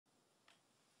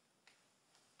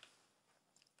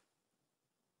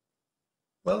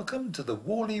Welcome to the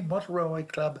Warley Motorway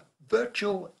Club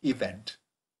virtual event,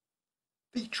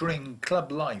 featuring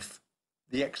club life,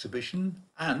 the exhibition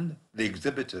and the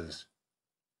exhibitors.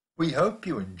 We hope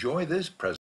you enjoy this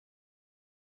presentation.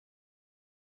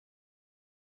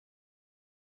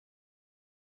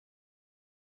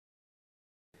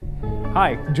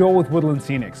 Hi, Joel with Woodland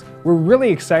Scenics. We're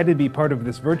really excited to be part of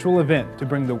this virtual event to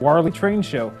bring the Warley Train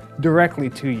Show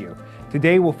directly to you.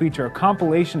 Today we'll feature a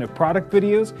compilation of product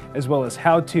videos as well as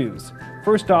how-tos.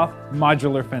 First off,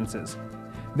 modular fences.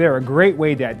 They're a great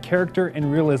way to add character and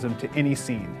realism to any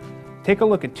scene. Take a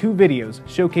look at two videos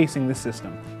showcasing this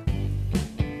system.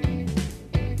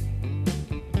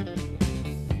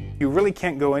 You really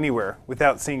can't go anywhere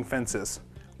without seeing fences.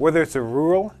 Whether it's a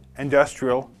rural,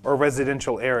 industrial, or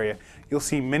residential area, you'll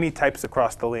see many types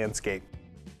across the landscape.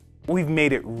 We've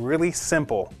made it really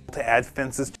simple to add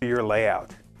fences to your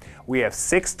layout. We have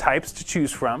 6 types to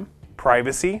choose from: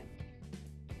 privacy,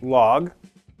 log,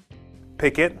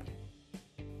 picket,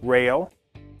 rail,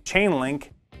 chain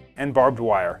link, and barbed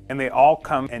wire, and they all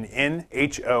come in N,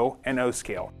 H, O, and O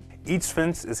scale. Each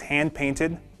fence is hand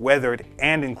painted, weathered,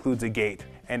 and includes a gate,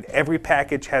 and every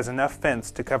package has enough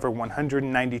fence to cover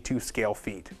 192 scale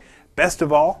feet. Best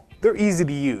of all, they're easy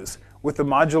to use. With the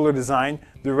modular design,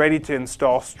 they're ready to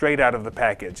install straight out of the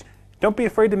package. Don't be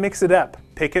afraid to mix it up.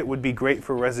 Picket would be great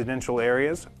for residential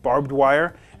areas, barbed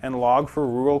wire and log for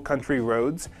rural country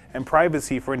roads, and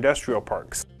privacy for industrial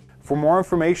parks. For more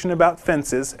information about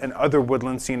fences and other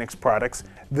Woodland Scenics products,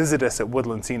 visit us at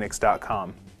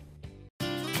woodlandscenics.com.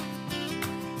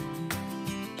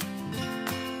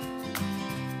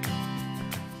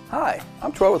 Hi,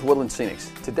 I'm Troy with Woodland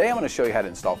Scenics. Today I'm going to show you how to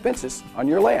install fences on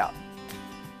your layout.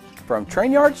 From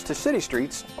train yards to city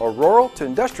streets or rural to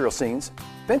industrial scenes,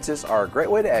 fences are a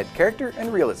great way to add character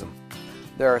and realism.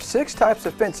 There are 6 types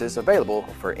of fences available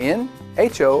for N,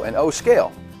 HO, and O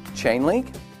scale: chain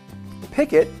link,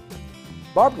 picket,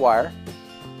 barbed wire,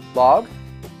 log,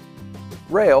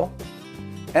 rail,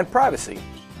 and privacy.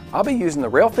 I'll be using the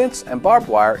rail fence and barbed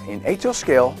wire in HO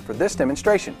scale for this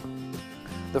demonstration.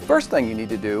 The first thing you need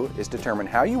to do is determine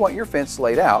how you want your fence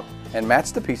laid out and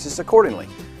match the pieces accordingly.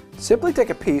 Simply take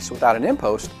a piece without an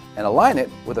impost and align it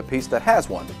with a piece that has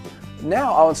one.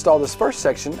 Now I'll install this first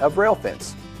section of rail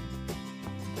fence.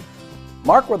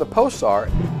 Mark where the posts are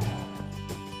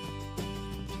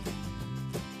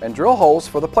and drill holes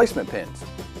for the placement pins.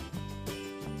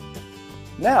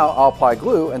 Now I'll apply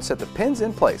glue and set the pins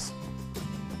in place.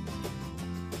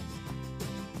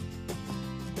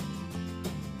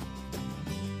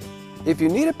 If you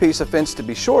need a piece of fence to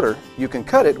be shorter, you can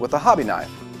cut it with a hobby knife.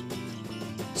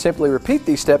 Simply repeat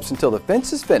these steps until the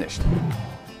fence is finished.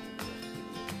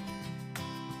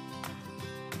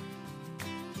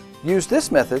 Use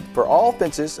this method for all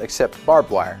fences except barbed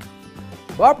wire.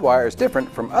 Barbed wire is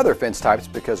different from other fence types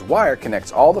because wire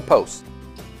connects all the posts.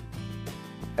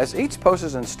 As each post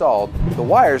is installed, the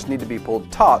wires need to be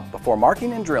pulled taut before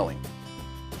marking and drilling.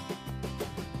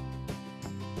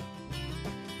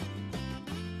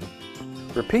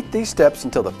 Repeat these steps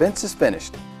until the fence is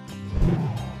finished.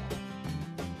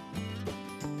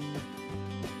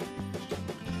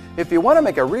 If you want to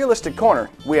make a realistic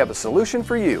corner, we have a solution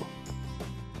for you.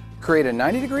 Create a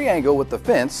 90-degree angle with the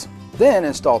fence, then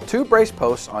install 2 brace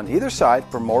posts on either side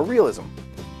for more realism.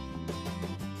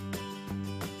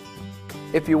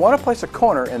 If you want to place a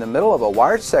corner in the middle of a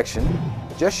wired section,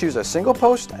 just use a single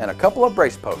post and a couple of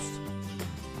brace posts.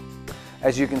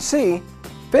 As you can see,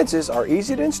 fences are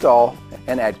easy to install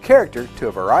and add character to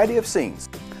a variety of scenes.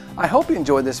 I hope you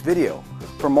enjoyed this video.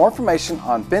 For more information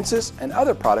on fences and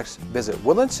other products, visit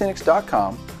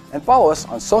woodlandscenics.com and follow us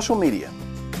on social media.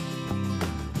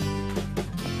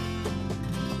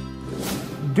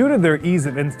 Due to their ease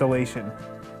of installation,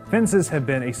 fences have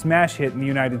been a smash hit in the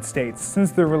United States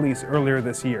since their release earlier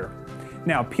this year.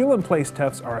 Now, peel and place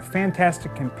tufts are a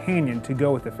fantastic companion to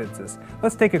go with the fences.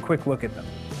 Let's take a quick look at them.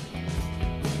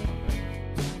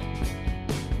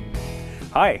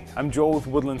 Hi, I'm Joel with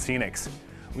Woodland Scenics.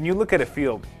 When you look at a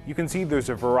field, you can see there's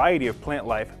a variety of plant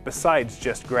life besides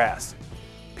just grass.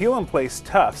 Peel and place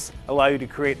tufts allow you to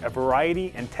create a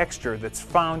variety and texture that's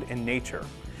found in nature.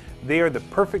 They are the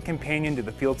perfect companion to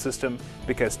the field system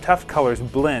because tuft colors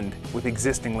blend with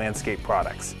existing landscape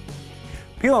products.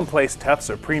 Peel and place tufts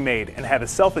are pre-made and have a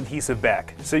self-adhesive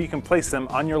back, so you can place them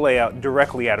on your layout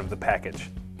directly out of the package.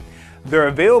 They're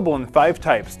available in 5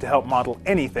 types to help model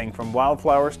anything from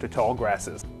wildflowers to tall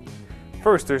grasses.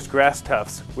 First, there's grass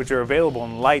tufts, which are available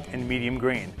in light and medium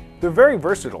green. They're very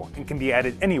versatile and can be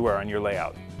added anywhere on your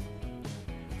layout.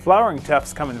 Flowering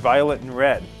tufts come in violet and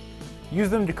red. Use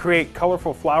them to create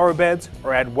colorful flower beds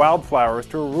or add wildflowers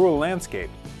to a rural landscape.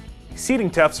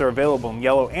 Seating tufts are available in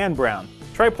yellow and brown.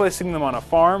 Try placing them on a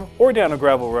farm or down a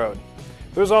gravel road.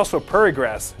 There's also prairie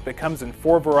grass that comes in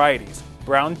 4 varieties: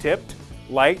 brown tipped,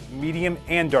 light, medium,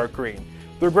 and dark green.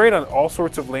 They're great on all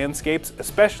sorts of landscapes,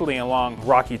 especially along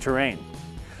rocky terrain.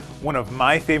 One of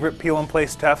my favorite peel and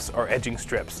place tufts are edging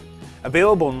strips.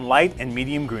 Available in light and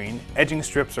medium green, edging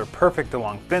strips are perfect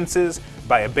along fences,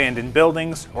 by abandoned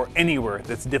buildings, or anywhere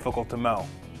that's difficult to mow.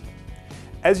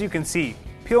 As you can see,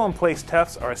 peel and place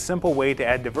tufts are a simple way to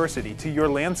add diversity to your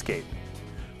landscape.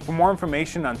 For more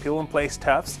information on peel and place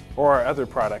tufts or our other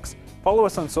products, follow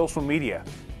us on social media,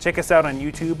 check us out on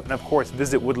YouTube, and of course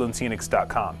visit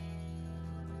woodlandscenics.com.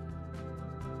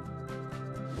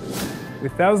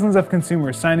 With thousands of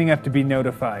consumers signing up to be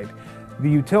notified, the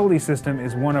utility system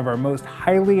is one of our most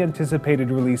highly anticipated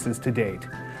releases to date.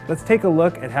 Let's take a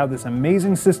look at how this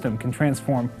amazing system can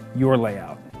transform your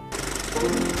layout.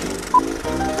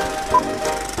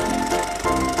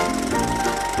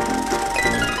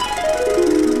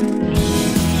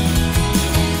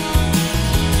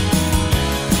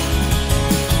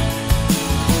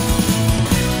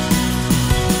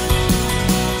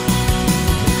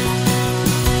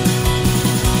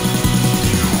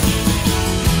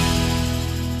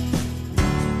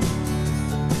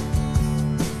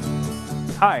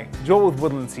 Hi, Joel with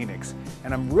Woodland Scenics,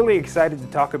 and I'm really excited to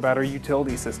talk about our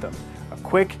utility system, a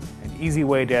quick and easy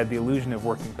way to add the illusion of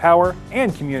working power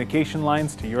and communication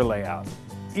lines to your layout.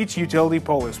 Each utility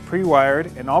pole is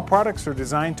pre-wired, and all products are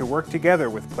designed to work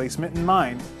together with placement in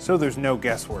mind, so there's no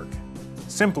guesswork.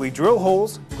 Simply drill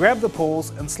holes, grab the poles,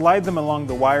 and slide them along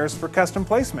the wires for custom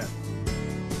placement.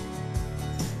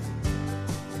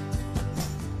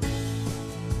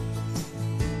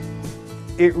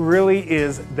 It really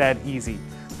is that easy.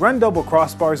 Run double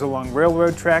crossbars along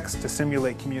railroad tracks to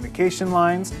simulate communication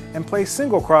lines, and place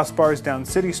single crossbars down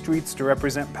city streets to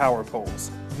represent power poles.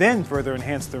 Then further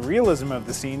enhance the realism of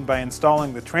the scene by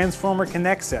installing the Transformer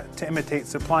Connect set to imitate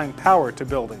supplying power to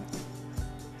building.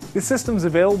 The system's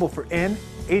available for N,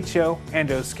 HO, and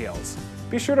O scales.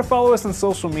 Be sure to follow us on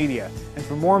social media, and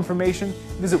for more information,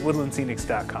 visit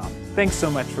woodlandscenics.com. Thanks so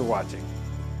much for watching.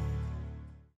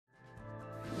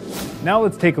 Now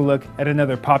let's take a look at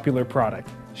another popular product,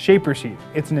 Shaper Sheet.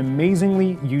 It's an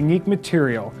amazingly unique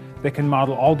material that can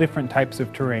model all different types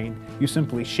of terrain. You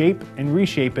simply shape and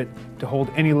reshape it to hold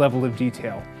any level of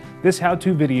detail. This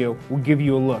how-to video will give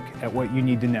you a look at what you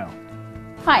need to know.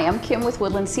 Hi, I'm Kim with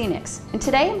Woodland Scenics, and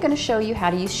today I'm going to show you how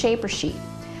to use Shaper Sheet.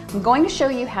 I'm going to show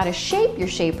you how to shape your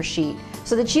Shaper Sheet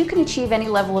so that you can achieve any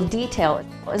level of detail,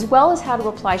 as well as how to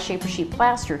apply Shaper Sheet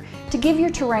plaster to give your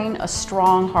terrain a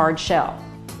strong, hard shell.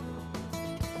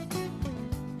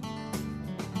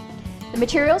 The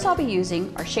materials I'll be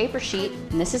using are Shaper Sheet,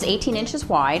 and this is 18 inches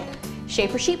wide,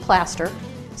 Shaper Sheet plaster,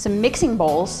 some mixing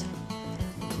bowls,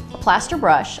 a plaster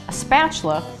brush, a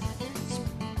spatula,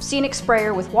 scenic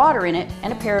sprayer with water in it,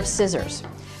 and a pair of scissors.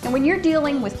 And when you're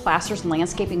dealing with plasters and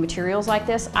landscaping materials like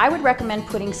this, I would recommend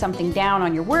putting something down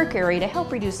on your work area to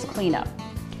help reduce the cleanup.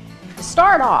 To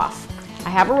start off, I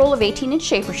have a roll of 18-inch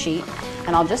Shaper Sheet,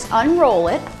 and I'll just unroll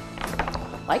it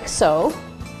like so.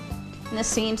 And this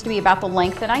seems to be about the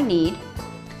length that I need,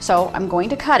 so I'm going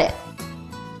to cut it.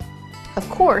 Of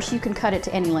course, you can cut it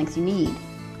to any length you need.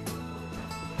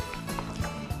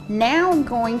 Now I'm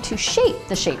going to shape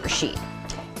the Shaper Sheet.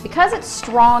 Because it's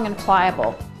strong and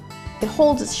pliable, it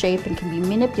holds its shape and can be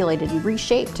manipulated and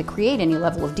reshaped to create any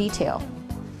level of detail.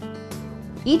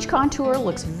 Each contour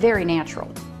looks very natural.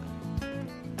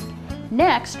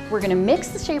 Next, we're going to mix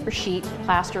the Shaper Sheet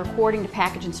plaster according to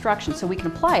package instructions so we can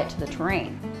apply it to the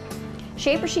terrain.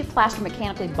 Shaper Sheet plaster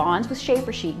mechanically bonds with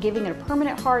Shaper Sheet, giving it a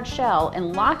permanent hard shell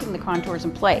and locking the contours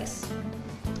in place.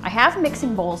 I have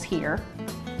mixing bowls here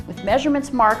with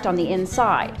measurements marked on the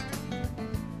inside.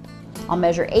 I'll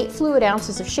measure 8 fluid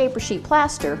ounces of Shaper Sheet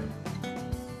plaster.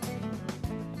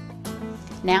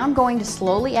 Now I'm going to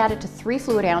slowly add it to 3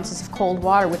 fluid ounces of cold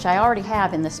water, which I already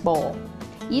have in this bowl.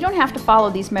 You don't have to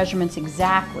follow these measurements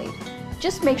exactly.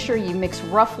 Just make sure you mix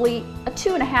roughly a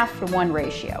 2.5-to-1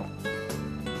 ratio.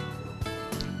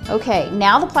 Okay,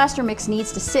 now the plaster mix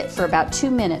needs to sit for about 2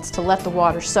 minutes to let the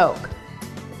water soak.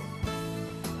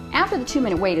 After the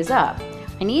 2-minute wait is up,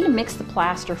 I need to mix the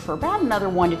plaster for about another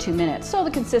 1 to 2 minutes so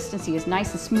the consistency is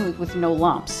nice and smooth with no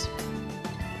lumps.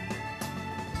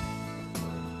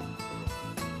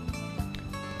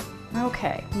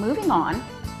 Okay, moving on.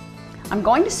 I'm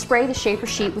going to spray the Shaper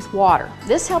Sheet with water.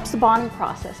 This helps the bonding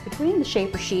process between the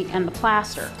Shaper Sheet and the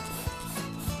plaster.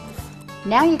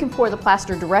 Now you can pour the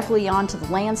plaster directly onto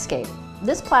the landscape.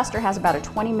 This plaster has about a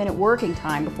 20-minute working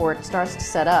time before it starts to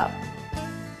set up.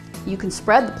 You can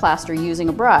spread the plaster using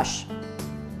a brush.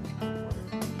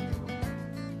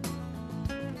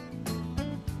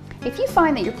 If you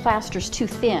find that your plaster is too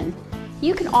thin,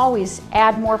 you can always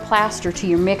add more plaster to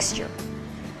your mixture.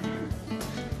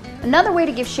 Another way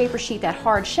to give shaper sheet that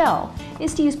hard shell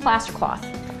is to use plaster cloth.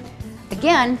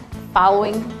 Again,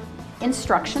 following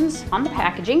instructions on the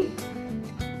packaging,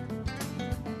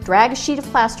 drag a sheet of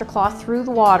plaster cloth through the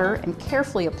water and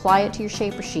carefully apply it to your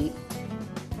shaper sheet.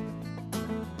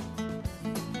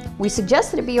 We suggest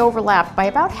that it be overlapped by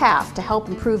about half to help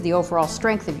improve the overall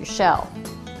strength of your shell.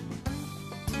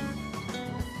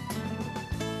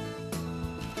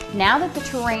 Now that the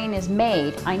terrain is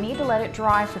made, I need to let it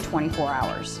dry for 24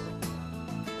 hours.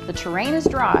 The terrain is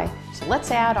dry, so let's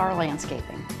add our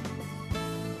landscaping.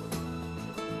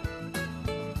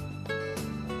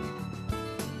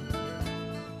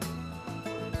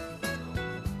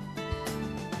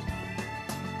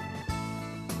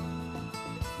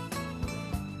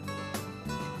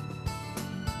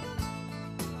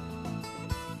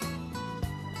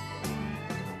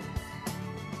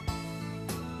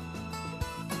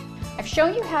 I've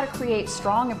shown you how to create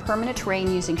strong and permanent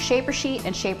terrain using shaper sheet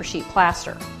and shaper sheet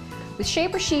plaster. With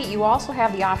shaper sheet, you also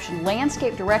have the option to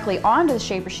landscape directly onto the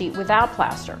shaper sheet without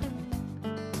plaster.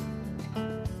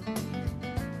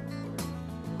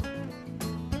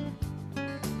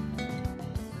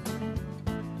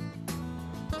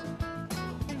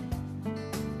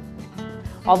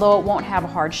 Although it won't have a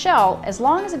hard shell, as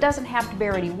long as it doesn't have to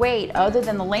bear any weight other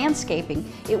than the landscaping,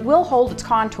 it will hold its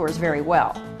contours very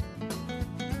well.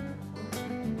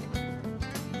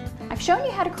 I've shown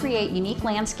you how to create unique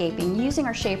landscaping using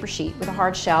our shaper sheet with a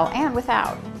hard shell and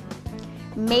without.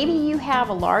 Maybe you have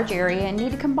a large area and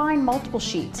need to combine multiple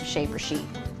sheets of shaper sheet.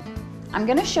 I'm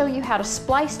going to show you how to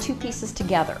splice two pieces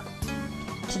together.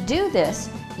 To do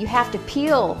this, you have to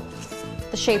peel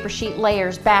the shaper sheet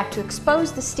layers back to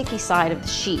expose the sticky side of the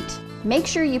sheet. Make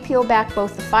sure you peel back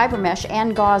both the fiber mesh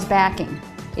and gauze backing.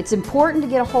 It's important to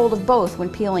get a hold of both when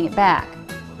peeling it back.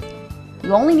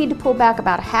 You only need to pull back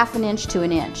about a ½ inch to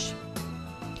an inch.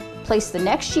 Place the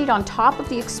next sheet on top of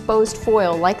the exposed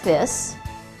foil like this.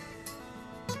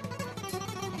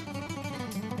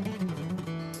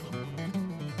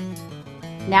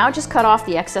 Now just cut off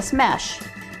the excess mesh.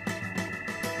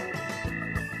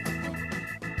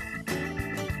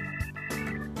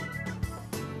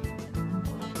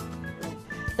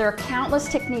 There are countless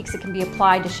techniques that can be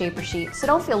applied to shaper sheet, so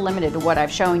don't feel limited to what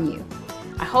I've shown you.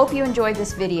 I hope you enjoyed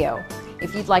this video.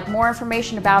 If you'd like more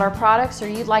information about our products or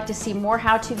you'd like to see more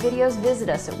how-to videos, visit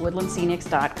us at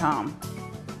woodlandscenics.com.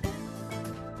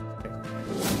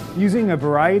 Using a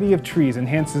variety of trees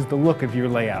enhances the look of your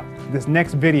layout. This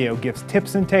next video gives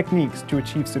tips and techniques to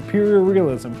achieve superior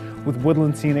realism with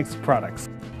Woodland Scenics products.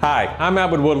 Hi, I'm Matt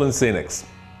with Woodland Scenics.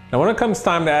 Now when it comes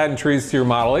time to adding trees to your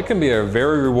model, it can be a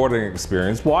very rewarding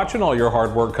experience watching all your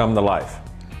hard work come to life.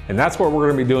 And that's what we're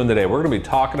going to be doing today. We're going to be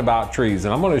talking about trees,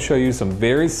 and I'm going to show you some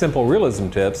very simple realism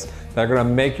tips that are going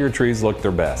to make your trees look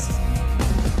their best.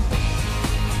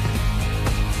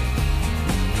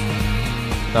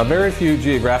 Now, very few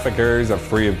geographic areas are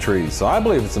free of trees, so I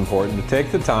believe it's important to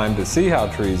take the time to see how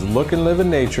trees look and live in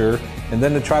nature, and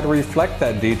then to try to reflect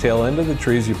that detail into the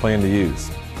trees you plan to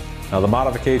use. Now, the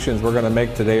modifications we're going to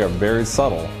make today are very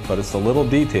subtle, but it's the little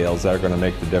details that are going to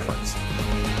make the difference.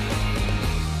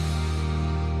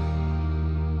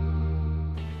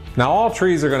 Now all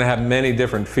trees are going to have many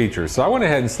different features, so I went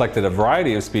ahead and selected a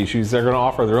variety of species that are going to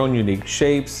offer their own unique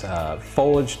shapes,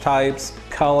 foliage types,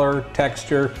 color,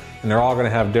 texture, and they're all going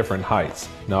to have different heights.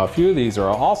 Now a few of these are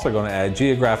also going to add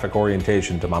geographic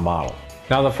orientation to my model.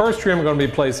 Now the first tree I'm going to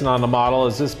be placing on the model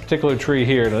is this particular tree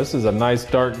here. Now, this is a nice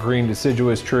dark green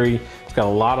deciduous tree. It's got a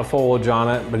lot of foliage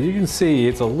on it, but you can see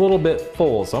it's a little bit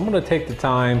full, so I'm going to take the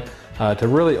time to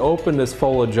really open this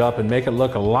foliage up and make it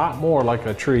look a lot more like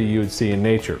a tree you would see in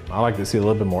nature. I like to see a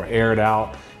little bit more aired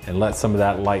out and let some of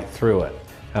that light through it.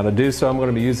 Now to do so, I'm going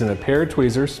to be using a pair of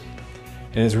tweezers,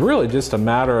 and it's really just a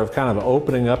matter of kind of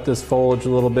opening up this foliage a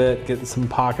little bit, getting some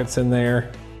pockets in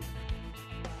there,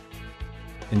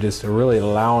 and just really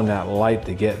allowing that light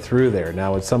to get through there.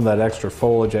 Now with some of that extra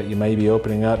foliage that you may be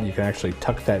opening up, you can actually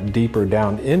tuck that deeper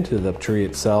down into the tree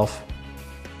itself.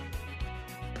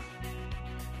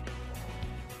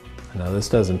 Now this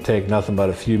doesn't take nothing but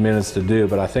a few minutes to do,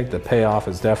 but I think the payoff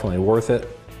is definitely worth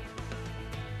it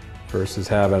versus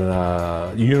having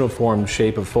a uniform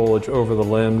shape of foliage over the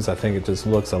limbs. I think it just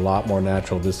looks a lot more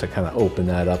natural just to kind of open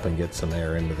that up and get some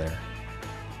air into there.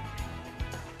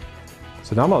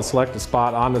 So now I'm going to select a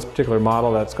spot on this particular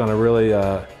model that's going to really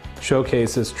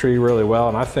showcase this tree really well,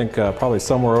 and I think probably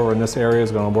somewhere over in this area is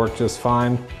going to work just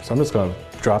fine. So I'm just going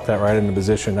to drop that right into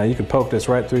position. Now you can poke this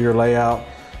right through your layout.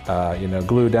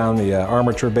 Glue down the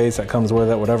armature base that comes with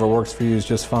it. Whatever works for you is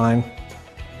just fine.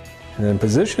 and then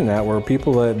position that where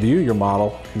people that view your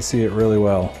model can see it really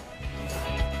well.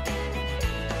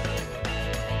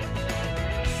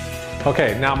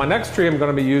 Okay, now my next tree I'm going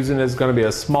to be using is going to be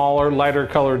a smaller, lighter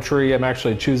colored tree. I'm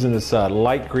actually choosing this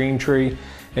light green tree,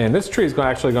 and this tree is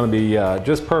actually going to be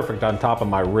just perfect on top of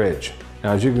my ridge.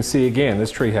 Now, as you can see, again, this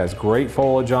tree has great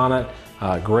foliage on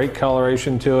it, great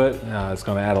coloration to it. It's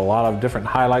going to add a lot of different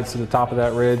highlights to the top of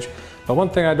that ridge. But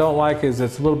one thing I don't like is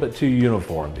it's a little bit too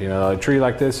uniform. You know, a tree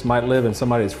like this might live in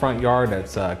somebody's front yard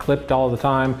that's clipped all the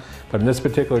time, but in this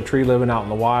particular tree living out in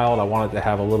the wild, I want it to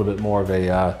have a little bit more of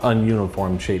a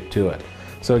ununiform shape to it.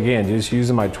 So again, just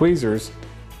using my tweezers,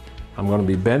 I'm going to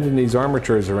be bending these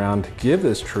armatures around to give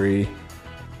this tree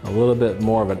a little bit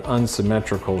more of an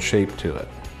unsymmetrical shape to it.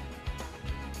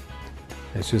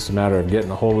 It's just a matter of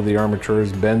getting a hold of the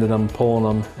armatures, bending them, pulling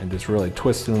them, and just really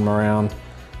twisting them around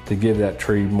to give that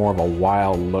tree more of a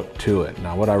wild look to it.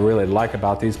 Now, what I really like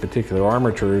about these particular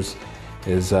armatures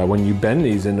is when you bend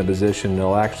these into position,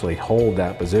 they'll actually hold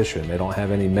that position. They don't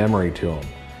have any memory to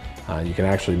them. You can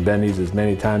actually bend these as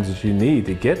many times as you need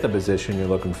to get the position you're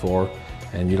looking for,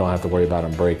 and you don't have to worry about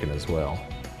them breaking as well.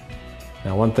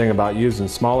 Now, one thing about using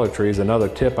smaller trees, another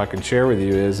tip I can share with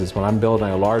you is when I'm building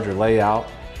a larger layout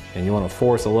and you want to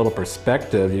force a little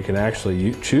perspective, you can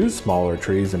actually choose smaller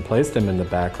trees and place them in the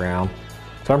background.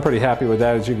 So I'm pretty happy with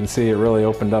that. As you can see, it really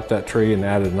opened up that tree and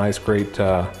added a nice, great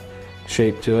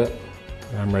shape to it.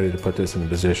 And I'm ready to put this in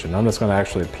position. I'm just going to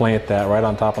actually plant that right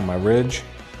on top of my ridge.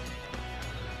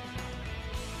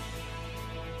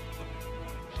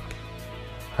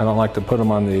 I don't like to put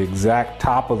them on the exact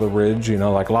top of the ridge, you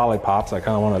know, like lollipops. I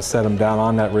kind of want to set them down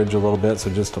on that ridge a little bit, so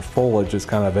just the foliage is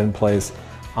kind of in place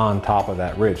on top of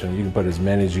that ridge. And you can put as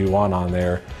many as you want on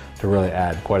there to really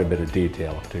add quite a bit of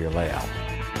detail to your layout.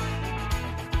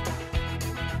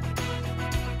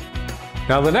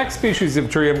 Now, the next species of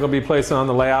tree I'm going to be placing on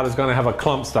the layout is going to have a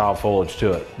clump style foliage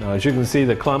to it. Now, as you can see,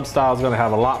 the clump style is going to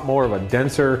have a lot more of a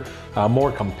denser,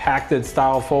 more compacted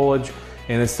style foliage.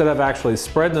 And instead of actually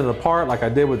spreading it apart like I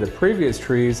did with the previous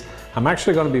trees, I'm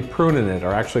actually going to be pruning it,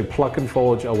 or actually plucking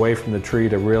foliage away from the tree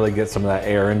to really get some of that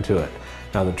air into it.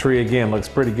 Now, the tree again looks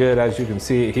pretty good, as you can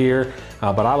see it here,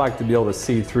 but I like to be able to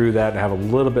see through that and have a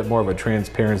little bit more of a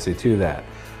transparency to that.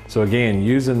 So again,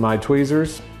 using my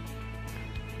tweezers,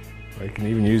 or you can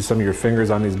even use some of your fingers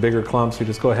on these bigger clumps, you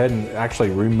just go ahead and actually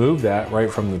remove that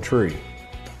right from the tree.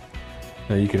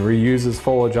 Now, you can reuse this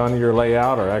foliage onto your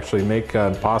layout, or actually make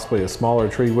possibly a smaller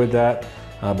tree with that,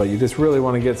 but you just really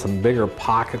want to get some bigger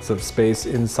pockets of space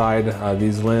inside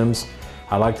these limbs.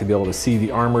 I like to be able to see the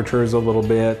armatures a little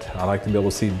bit. I like to be able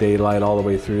to see daylight all the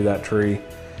way through that tree.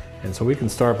 And so we can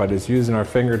start by just using our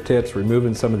fingertips,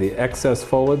 removing some of the excess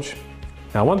foliage.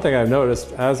 Now, one thing I've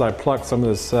noticed as I pluck some of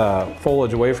this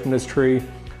foliage away from this tree,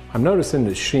 I'm noticing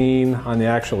the sheen on the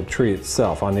actual tree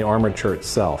itself, on the armature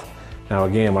itself. Now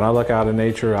again, when I look out in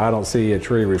nature, I don't see a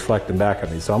tree reflecting back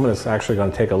at me. So I'm actually going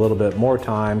to take a little bit more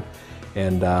time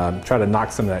and try to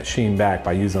knock some of that sheen back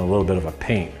by using a little bit of a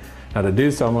paint. Now, to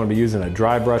do so, I'm going to be using a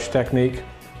dry brush technique.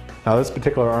 Now, this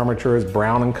particular armature is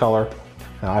brown in color.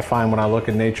 Now, I find when I look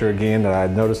in nature again that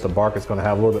I notice the bark is going to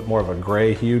have a little bit more of a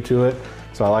gray hue to it.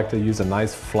 So I like to use a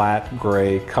nice flat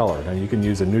gray color. Now, you can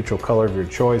use a neutral color of your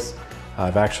choice.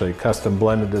 I've actually custom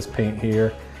blended this paint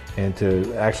here, and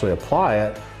to actually apply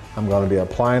it, I'm going to be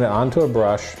applying it onto a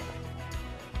brush,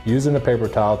 using a paper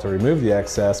towel to remove the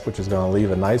excess, which is going to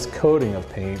leave a nice coating of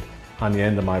paint on the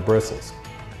end of my bristles.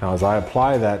 Now, as I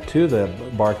apply that to the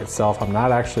bark itself, I'm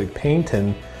not actually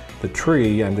painting the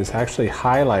tree, I'm just actually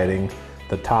highlighting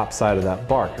the top side of that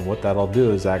bark. And what that'll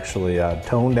do is actually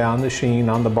tone down the sheen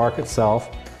on the bark itself,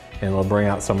 and it'll bring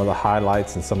out some of the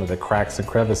highlights and some of the cracks and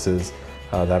crevices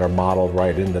that are modeled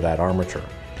right into that armature.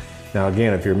 Now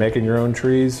again, if you're making your own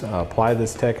trees, apply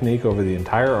this technique over the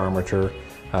entire armature,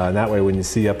 and that way when you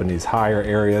see up in these higher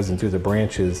areas and through the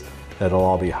branches, that'll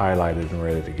all be highlighted and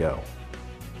ready to go.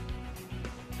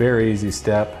 Very easy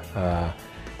step.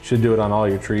 Should do it on all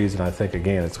your trees, and I think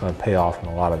again it's going to pay off in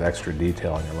a lot of extra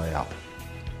detail on your layout.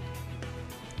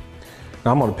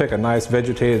 Now I'm going to pick a nice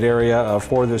vegetated area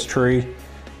for this tree.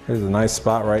 Here's a nice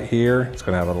spot right here. It's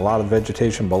going to have a lot of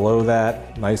vegetation below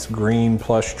that. Nice green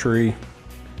plush tree.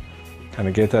 Kind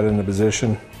of get that into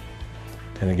position.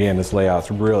 And again, this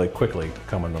layout's really quickly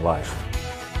coming to life.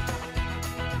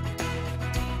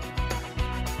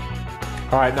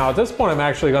 All right, now at this point I'm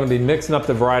actually going to be mixing up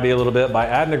the variety a little bit by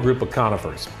adding a group of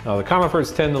conifers. Now the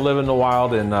conifers tend to live in the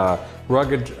wild in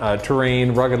rugged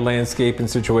terrain, rugged landscaping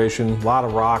situation, a lot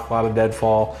of rock, a lot of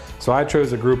deadfall. So I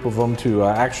chose a group of them to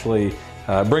actually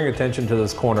bring attention to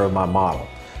this corner of my model.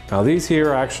 Now these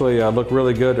here actually look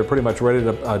really good. They're pretty much ready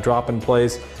to drop in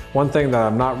place. One thing that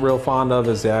I'm not real fond of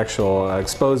is the actual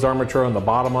exposed armature on the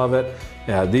bottom of it.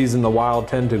 These in the wild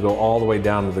tend to go all the way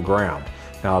down to the ground.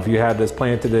 Now if you had this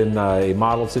planted in a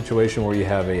model situation where you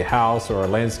have a house or a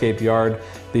landscape yard,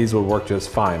 these would work just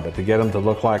fine. But to get them to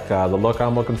look like the look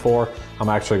I'm looking for, I'm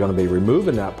actually going to be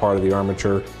removing that part of the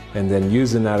armature and then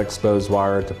using that exposed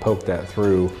wire to poke that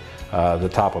through the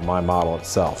top of my model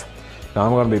itself. Now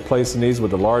I'm going to be placing these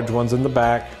with the large ones in the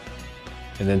back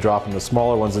and then dropping the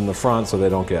smaller ones in the front so they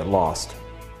don't get lost.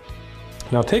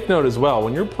 Now take note as well,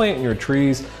 when you're planting your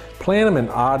trees, plant them in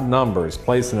odd numbers.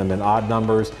 Placing them in odd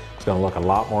numbers, it's going to look a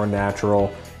lot more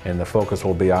natural and the focus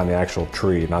will be on the actual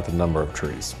tree, not the number of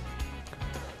trees.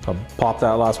 I'll pop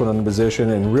that last one into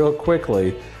position, and real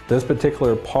quickly, this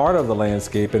particular part of the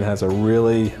landscaping has a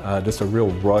really, just a real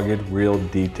rugged, real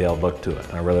detailed look to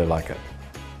it. I really like it.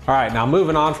 All right, now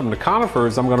moving on from the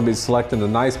conifers, I'm going to be selecting a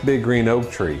nice big green oak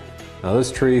tree. Now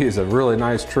this tree is a really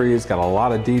nice tree. It's got a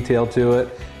lot of detail to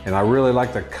it, and I really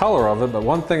like the color of it, but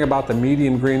one thing about the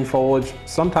medium green foliage,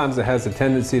 sometimes it has a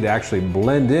tendency to actually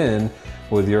blend in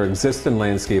with your existing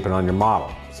landscaping on your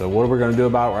model. So what we're going to do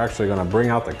about it, we're actually going to bring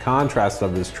out the contrast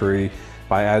of this tree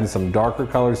by adding some darker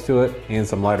colors to it and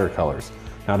some lighter colors.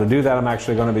 Now to do that, I'm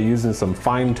actually going to be using some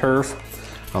fine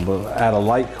turf. I'm going to add a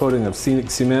light coating of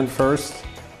scenic cement first.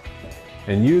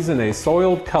 And using a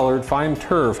soiled colored fine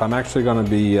turf, I'm actually going to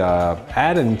be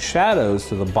adding shadows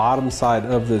to the bottom side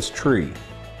of this tree.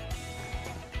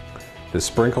 Just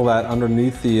sprinkle that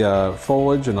underneath the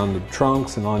foliage and on the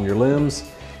trunks and on your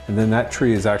limbs, and then that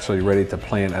tree is actually ready to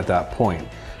plant at that point.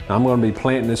 Now I'm going to be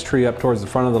planting this tree up towards the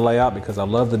front of the layout because I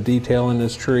love the detail in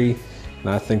this tree, and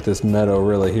I think this meadow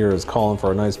really here is calling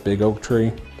for a nice big oak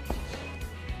tree.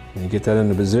 And you get that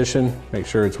into position, make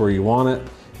sure it's where you want it.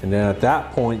 And then at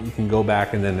that point, you can go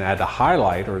back and then add the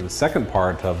highlight or the second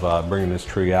part of bringing this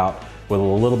tree out with a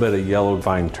little bit of yellow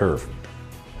vine turf.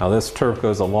 Now this turf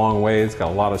goes a long way. It's got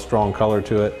a lot of strong color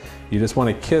to it. You just want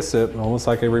to kiss it, almost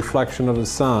like a reflection of the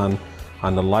sun,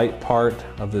 on the light part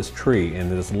of this tree.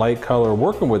 And this light color,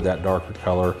 working with that darker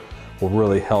color, will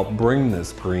really help bring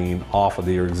this green off of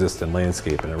your existing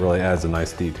landscape, and it really adds a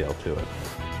nice detail to it.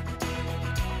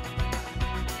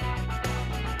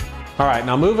 All right,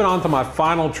 now moving on to my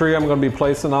final tree I'm going to be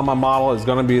placing on my model is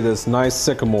going to be this nice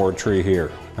sycamore tree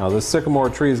here. Now this sycamore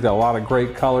tree has got a lot of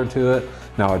great color to it.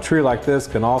 Now a tree like this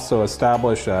can also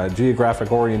establish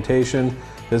geographic orientation.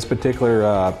 This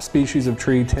particular species of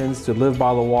tree tends to live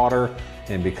by the water,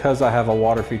 and because I have a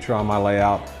water feature on my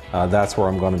layout, that's where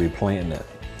I'm going to be planting it.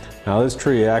 Now this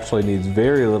tree actually needs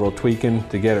very little tweaking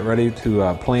to get it ready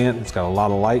to plant. It's got a lot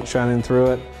of light shining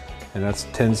through it, and that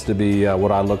tends to be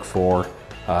what I look for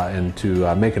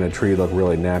into making a tree look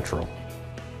really natural.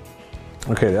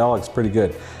 Okay, that looks pretty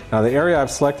good. Now the area I've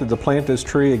selected to plant this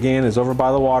tree again is over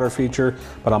by the water feature,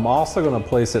 but I'm also going to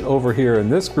place it over here in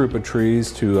this group of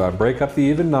trees to break up the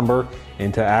even number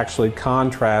and to actually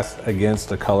contrast against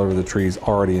the color of the trees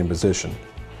already in position.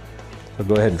 So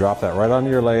go ahead and drop that right onto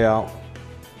your layout.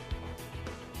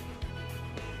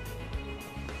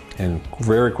 And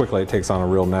very quickly it takes on a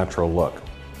real natural look.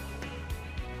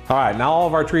 All right, now all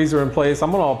of our trees are in place.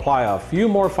 I'm going to apply a few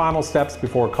more final steps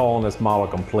before calling this model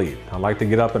complete. I like to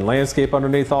get up and landscape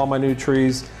underneath all my new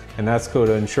trees, and that's going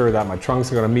to ensure that my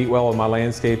trunks are going to meet well with my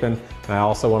landscaping, and I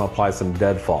also want to apply some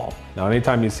deadfall. Now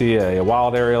anytime you see a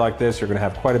wild area like this, you're going to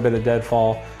have quite a bit of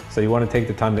deadfall, so you want to take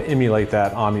the time to emulate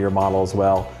that onto your model as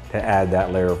well to add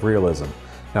that layer of realism.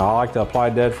 Now I like to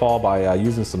apply deadfall by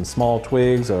using some small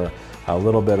twigs or a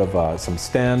little bit of some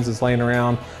stems that's laying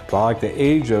around, but I like to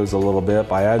age those a little bit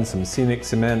by adding some scenic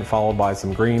cement followed by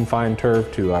some green fine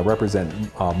turf to represent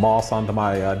moss onto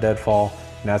my deadfall,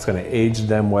 and that's going to age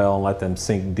them well and let them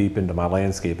sink deep into my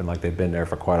landscaping like they've been there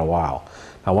for quite a while.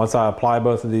 Now once I apply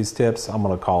both of these tips, I'm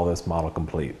going to call this model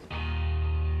complete.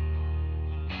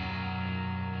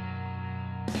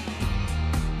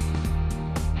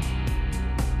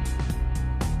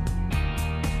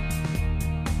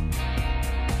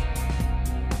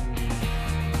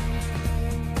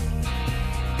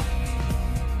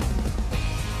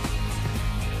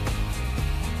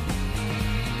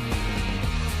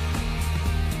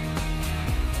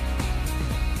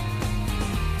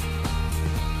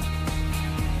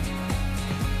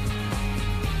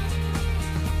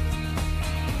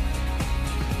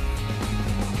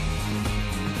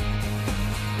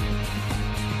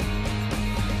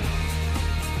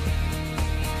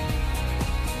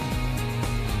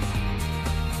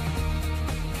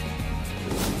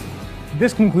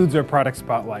 This concludes our product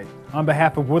spotlight. On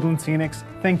behalf of Woodland Scenics,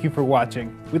 thank you for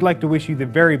watching. We'd like to wish you the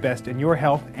very best in your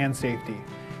health and safety.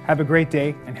 Have a great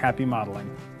day and happy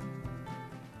modeling.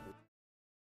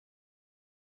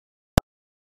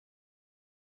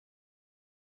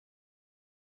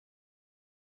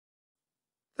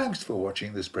 Thanks for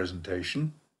watching this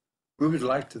presentation. We would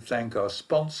like to thank our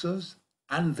sponsors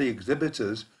and the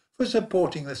exhibitors for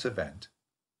supporting this event.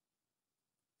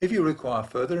 If you require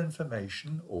further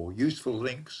information or useful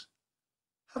links,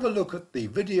 have a look at the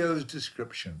video's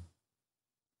description.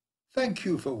 Thank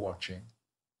you for watching.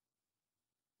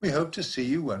 We hope to see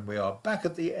you when we are back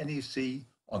at the NEC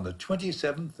on the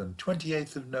 27th and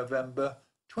 28th of November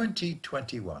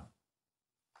 2021.